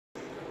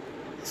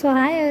So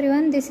hi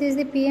everyone, this is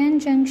the PN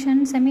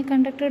junction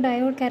semiconductor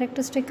diode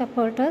characteristic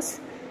apparatus.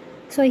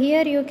 So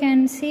here you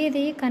can see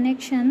the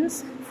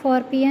connections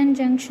for PN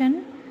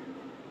junction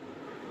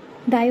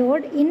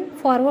diode in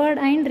forward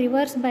and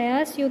reverse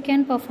bias. You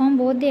can perform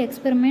both the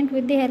experiment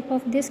with the help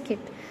of this kit.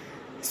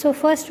 So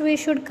first we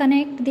should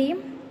connect the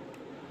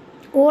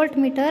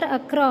voltmeter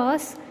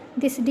across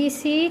this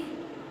DC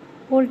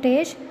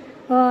voltage.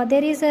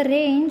 There is a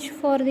range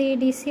for the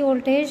DC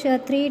voltage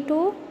 3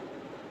 to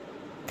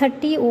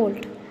 30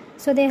 volt.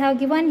 So they have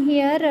given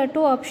here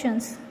two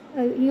options.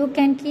 You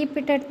can keep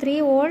it at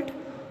 3 volt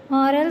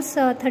or else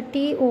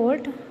 30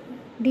 volt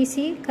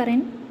DC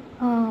current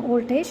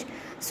voltage.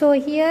 So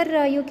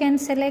here you can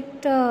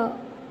select the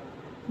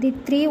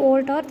 3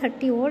 volt or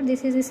 30 volt.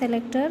 This is the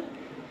selector,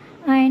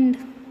 and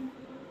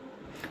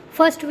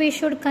first we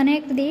should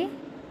connect the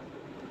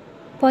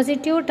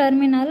positive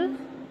terminal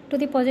to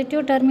the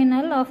positive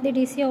terminal of the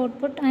DC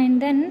output, and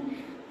then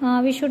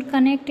we should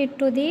connect it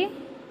to the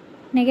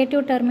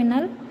negative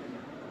terminal,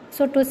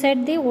 so to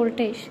set the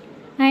voltage,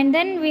 and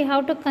then we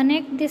have to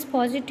connect this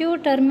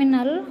positive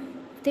terminal,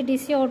 the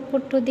DC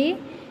output, to the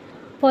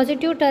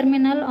positive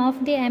terminal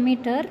of the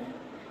ammeter,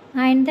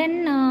 and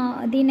then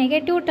the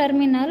negative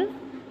terminal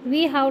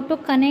we have to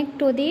connect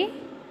to the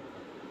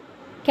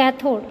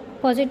cathode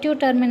positive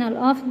terminal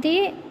of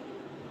the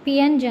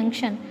PN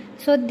junction.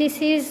 So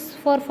this is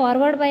for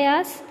forward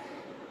bias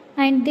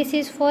and this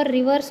is for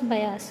reverse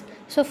bias.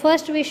 So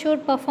first we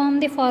should perform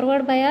the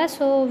forward bias,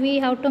 so we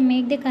have to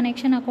make the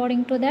connection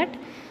according to that.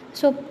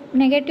 So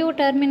negative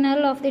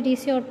terminal of the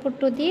DC output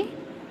to the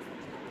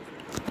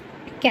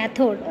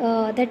cathode,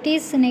 that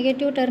is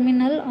negative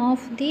terminal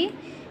of the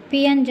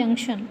PN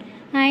junction,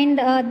 and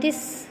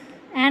this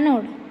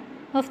anode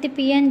of the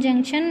PN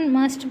junction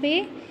must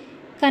be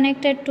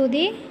connected to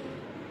the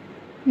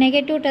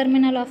negative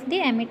terminal of the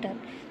ammeter.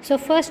 So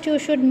first you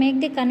should make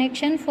the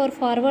connection for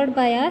forward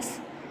bias,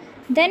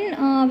 then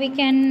we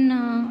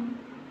can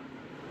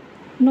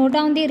note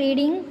down the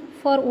reading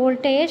for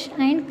voltage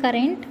and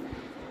current,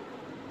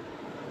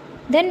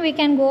 then we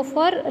can go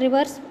for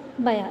reverse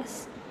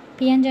bias,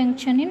 PN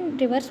junction in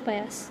reverse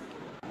bias.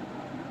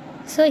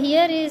 So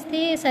here is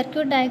the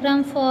circuit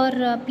diagram for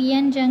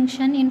PN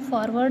junction in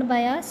forward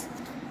bias.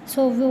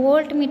 So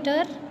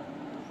voltmeter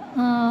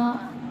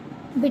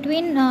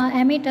between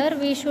ammeter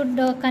we should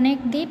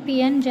connect the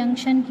PN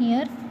junction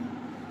here.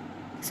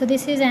 So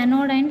this is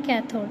anode and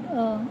cathode,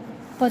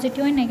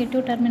 positive and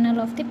negative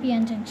terminal of the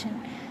PN junction.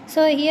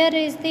 So here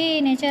is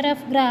the nature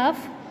of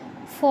graph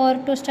for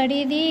to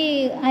study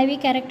the IV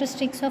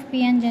characteristics of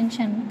PN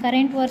junction,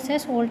 current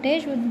versus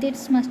voltage.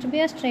 This must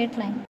be a straight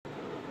line.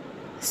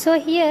 So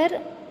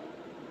here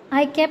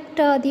I kept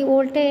the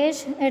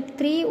voltage at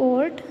 3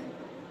 volt,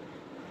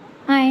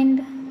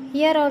 and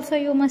here also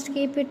you must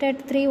keep it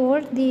at 3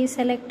 volt, the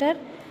selector.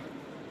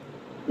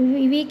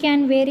 We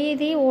can vary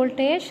the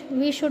voltage.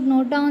 We should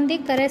note down the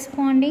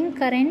corresponding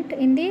current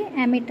in the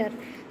ammeter.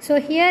 So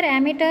here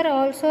ammeter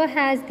also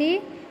has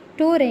the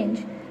two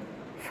range.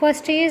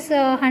 First is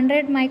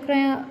 100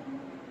 microampere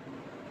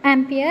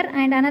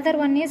and another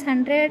one is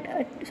 10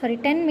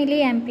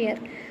 milliampere.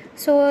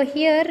 So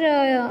here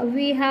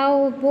we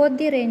have both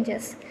the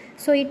ranges.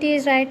 So it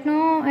is right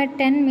now at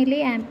 10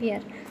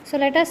 milliampere. So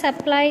let us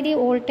apply the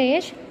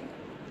voltage.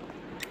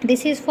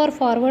 This is for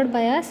forward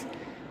bias.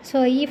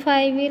 So if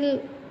I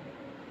will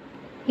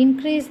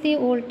increase the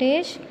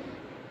voltage,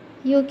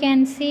 you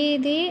can see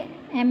the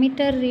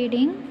ammeter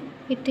reading.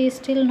 It is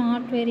still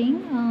not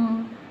varying.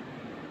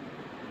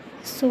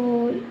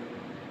 So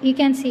you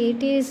can see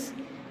it is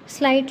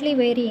slightly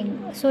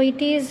varying. So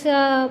it is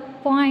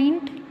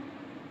around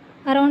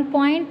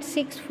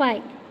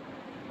 0.65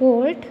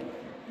 volt.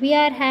 We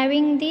are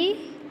having the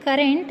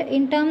current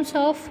in terms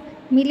of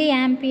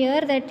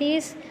milliampere, that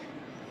is,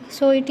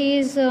 so it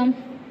is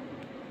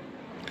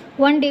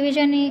 1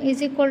 division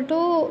is equal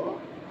to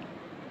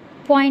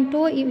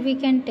 0.2 if we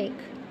can take.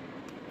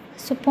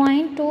 So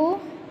 0.2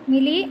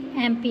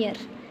 milliampere.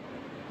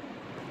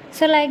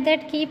 So like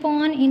that, keep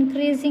on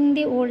increasing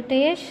the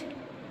voltage,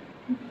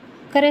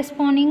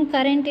 corresponding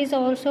current is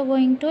also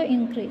going to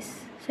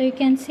increase. So you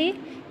can see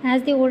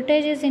as the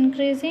voltage is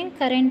increasing,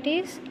 current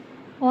is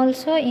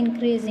also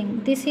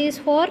increasing. This is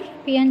for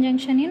PN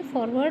junction in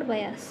forward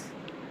bias.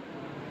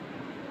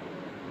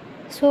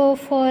 So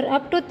for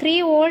up to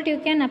 3 volt you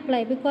can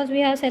apply, because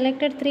we have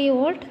selected 3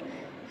 volt.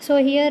 So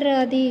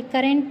here the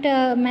current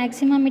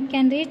maximum it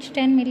can reach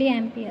 10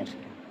 milliampere.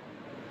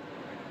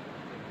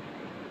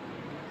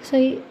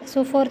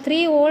 So for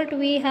 3 volt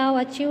we have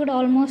achieved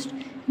almost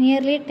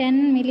nearly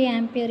 10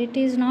 milliampere. It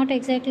is not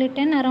exactly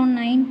 10, around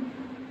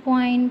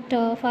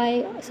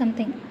 9.5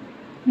 something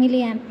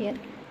milliampere.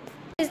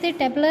 This is the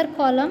tabular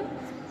column.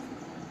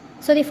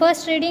 So the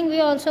first reading we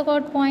also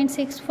got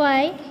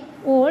 0.65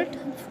 volt.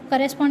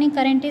 Corresponding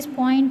current is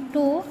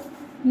 0.2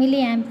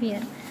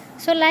 milliampere.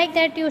 So like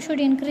that you should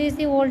increase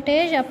the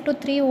voltage up to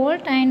 3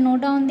 volt and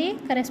note down the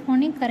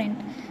corresponding current.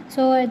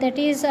 So that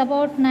is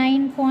about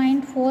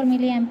 9.4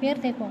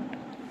 milliampere they got.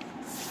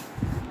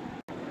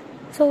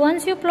 So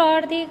once you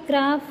plot the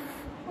graph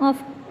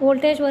of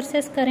voltage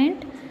versus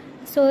current.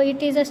 So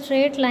it is a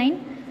straight line.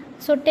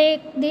 So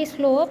take the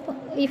slope.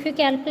 If you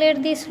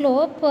calculate the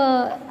slope,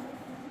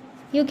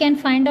 you can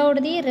find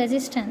out the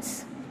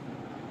resistance.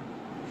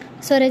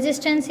 So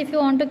resistance, if you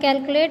want to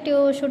calculate,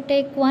 you should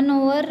take 1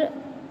 over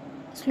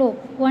slope,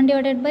 1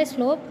 divided by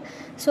slope.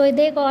 So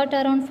they got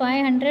around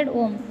 500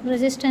 ohm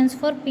resistance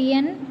for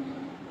PN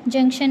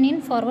junction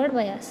in forward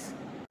bias.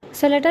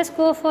 So let us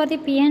go for the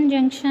PN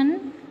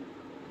junction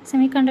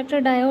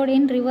semiconductor diode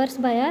in reverse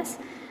bias.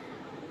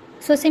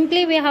 So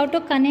simply we have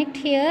to connect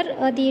here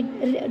the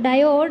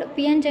diode,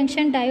 PN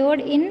junction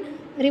diode in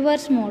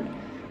reverse mode.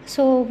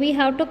 So we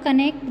have to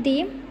connect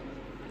the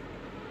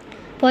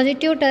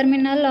positive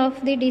terminal of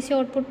the DC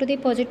output to the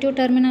positive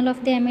terminal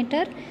of the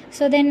emitter.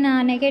 So then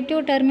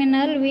negative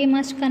terminal we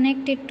must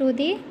connect it to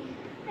the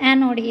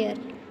anode here.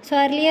 So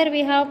earlier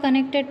we have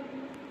connected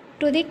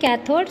to the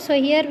cathode. So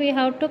here we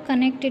have to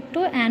connect it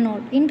to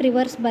anode in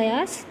reverse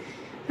bias.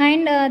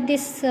 And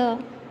this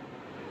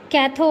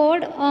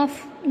cathode of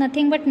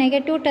nothing but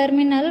negative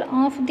terminal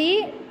of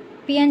the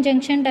PN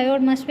junction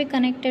diode must be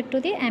connected to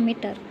the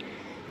emitter.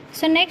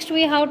 So next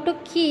we have to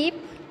keep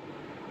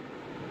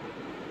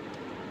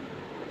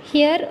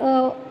here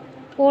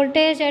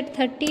voltage at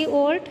 30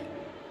 volt.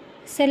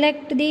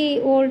 Select the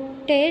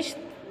voltage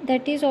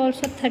that is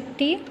also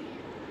 30,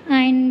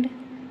 and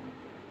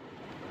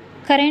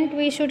current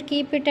we should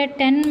keep it at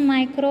 10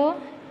 micro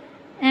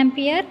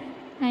ampere,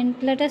 and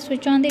let us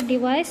switch on the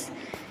device.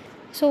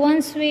 So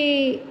once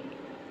we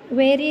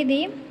vary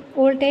the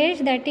voltage,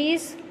 that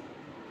is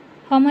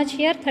how much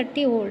here,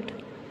 30 volt,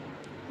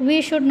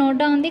 we should note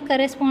down the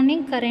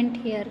corresponding current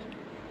here.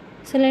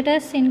 So let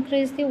us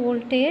increase the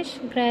voltage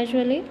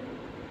gradually.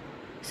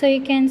 So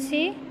you can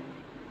see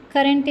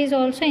current is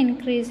also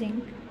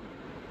increasing.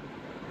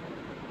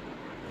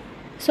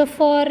 So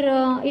for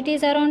it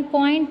is around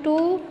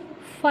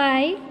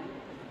 0.25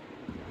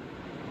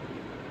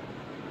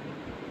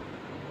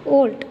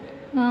 volt,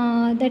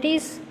 that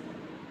is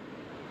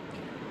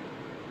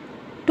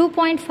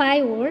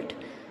 2.5 volt.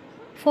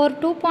 For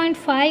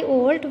 2.5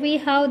 volt we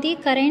have the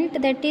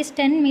current that is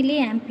 10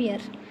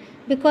 milliampere,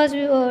 because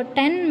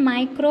 10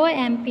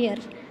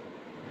 microampere,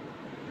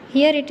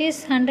 here it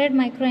is 100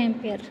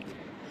 microampere.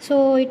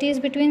 So it is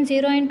between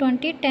 0 and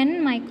 20,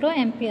 10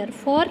 microampere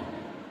for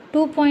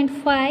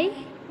 2.5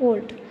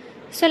 volt.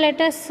 So let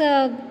us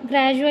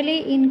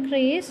gradually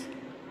increase.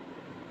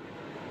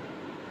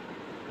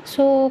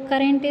 So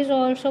current is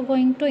also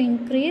going to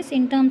increase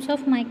in terms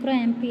of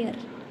microampere.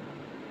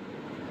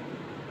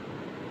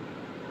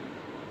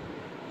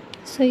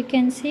 So you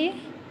can see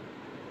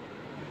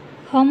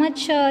how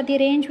much the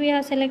range we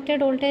have selected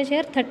voltage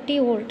here, 30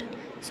 volt.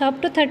 So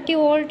up to 30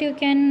 volt you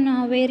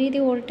can vary the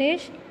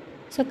voltage.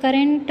 So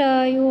current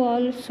you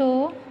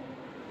also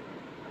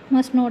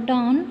must note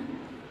down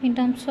in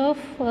terms of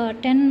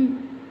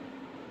 10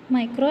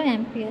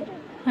 microampere,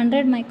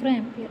 100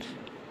 microampere.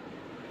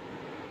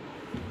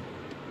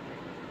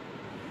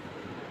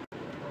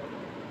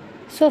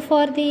 So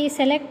for the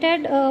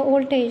selected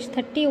voltage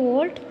 30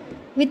 volt,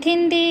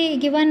 within the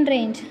given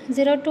range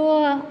 0 to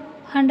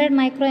 100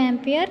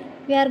 microampere,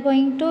 we are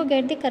going to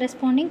get the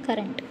corresponding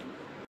current.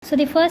 So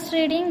the first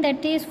reading,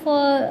 that is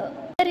for,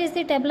 here is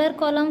the tabular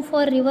column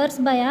for reverse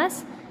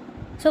bias.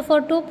 So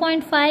for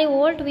 2.5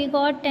 volt we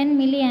got 10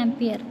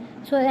 milliampere.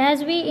 So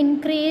as we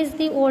increase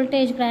the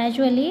voltage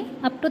gradually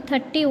up to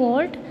 30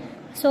 volt,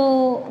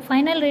 so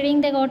final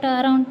reading they got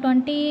around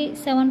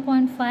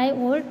 27.5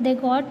 volt, they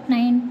got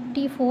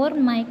 94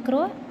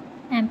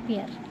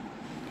 microampere.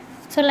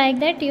 So like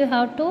that you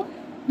have to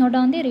note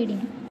down the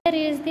reading. Here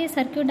is the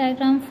circuit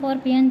diagram for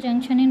PN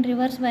junction in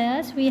reverse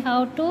bias. We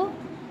have to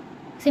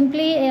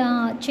simply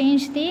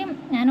change the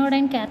anode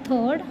and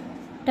cathode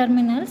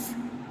terminals.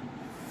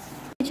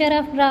 Nature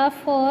of graph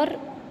for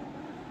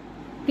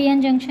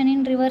PN junction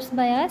in reverse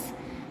bias.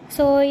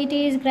 So it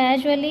is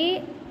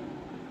gradually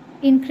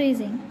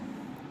increasing.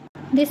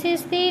 This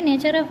is the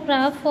nature of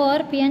graph for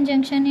PN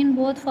junction in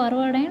both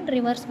forward and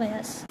reverse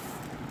bias.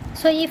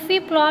 So if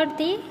we plot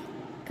the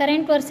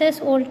current versus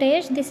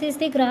voltage, this is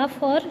the graph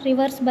for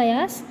reverse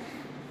bias.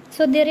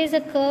 So there is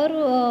a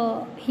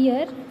curve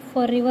here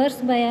for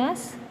reverse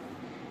bias.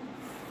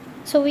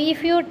 So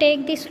if you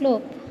take the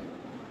slope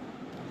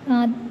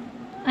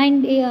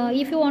and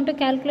if you want to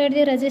calculate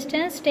the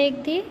resistance,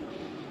 take the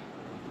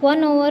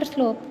 1 over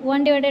slope,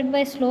 1 divided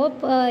by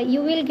slope,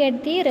 you will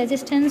get the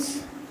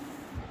resistance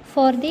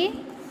for the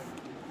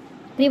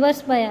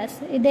reverse bias.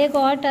 They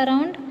got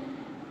around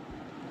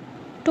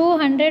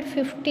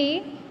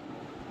 250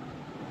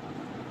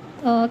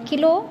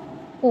 kilo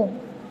ohm.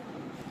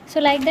 So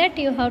like that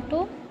you have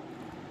to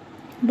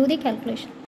do the calculation.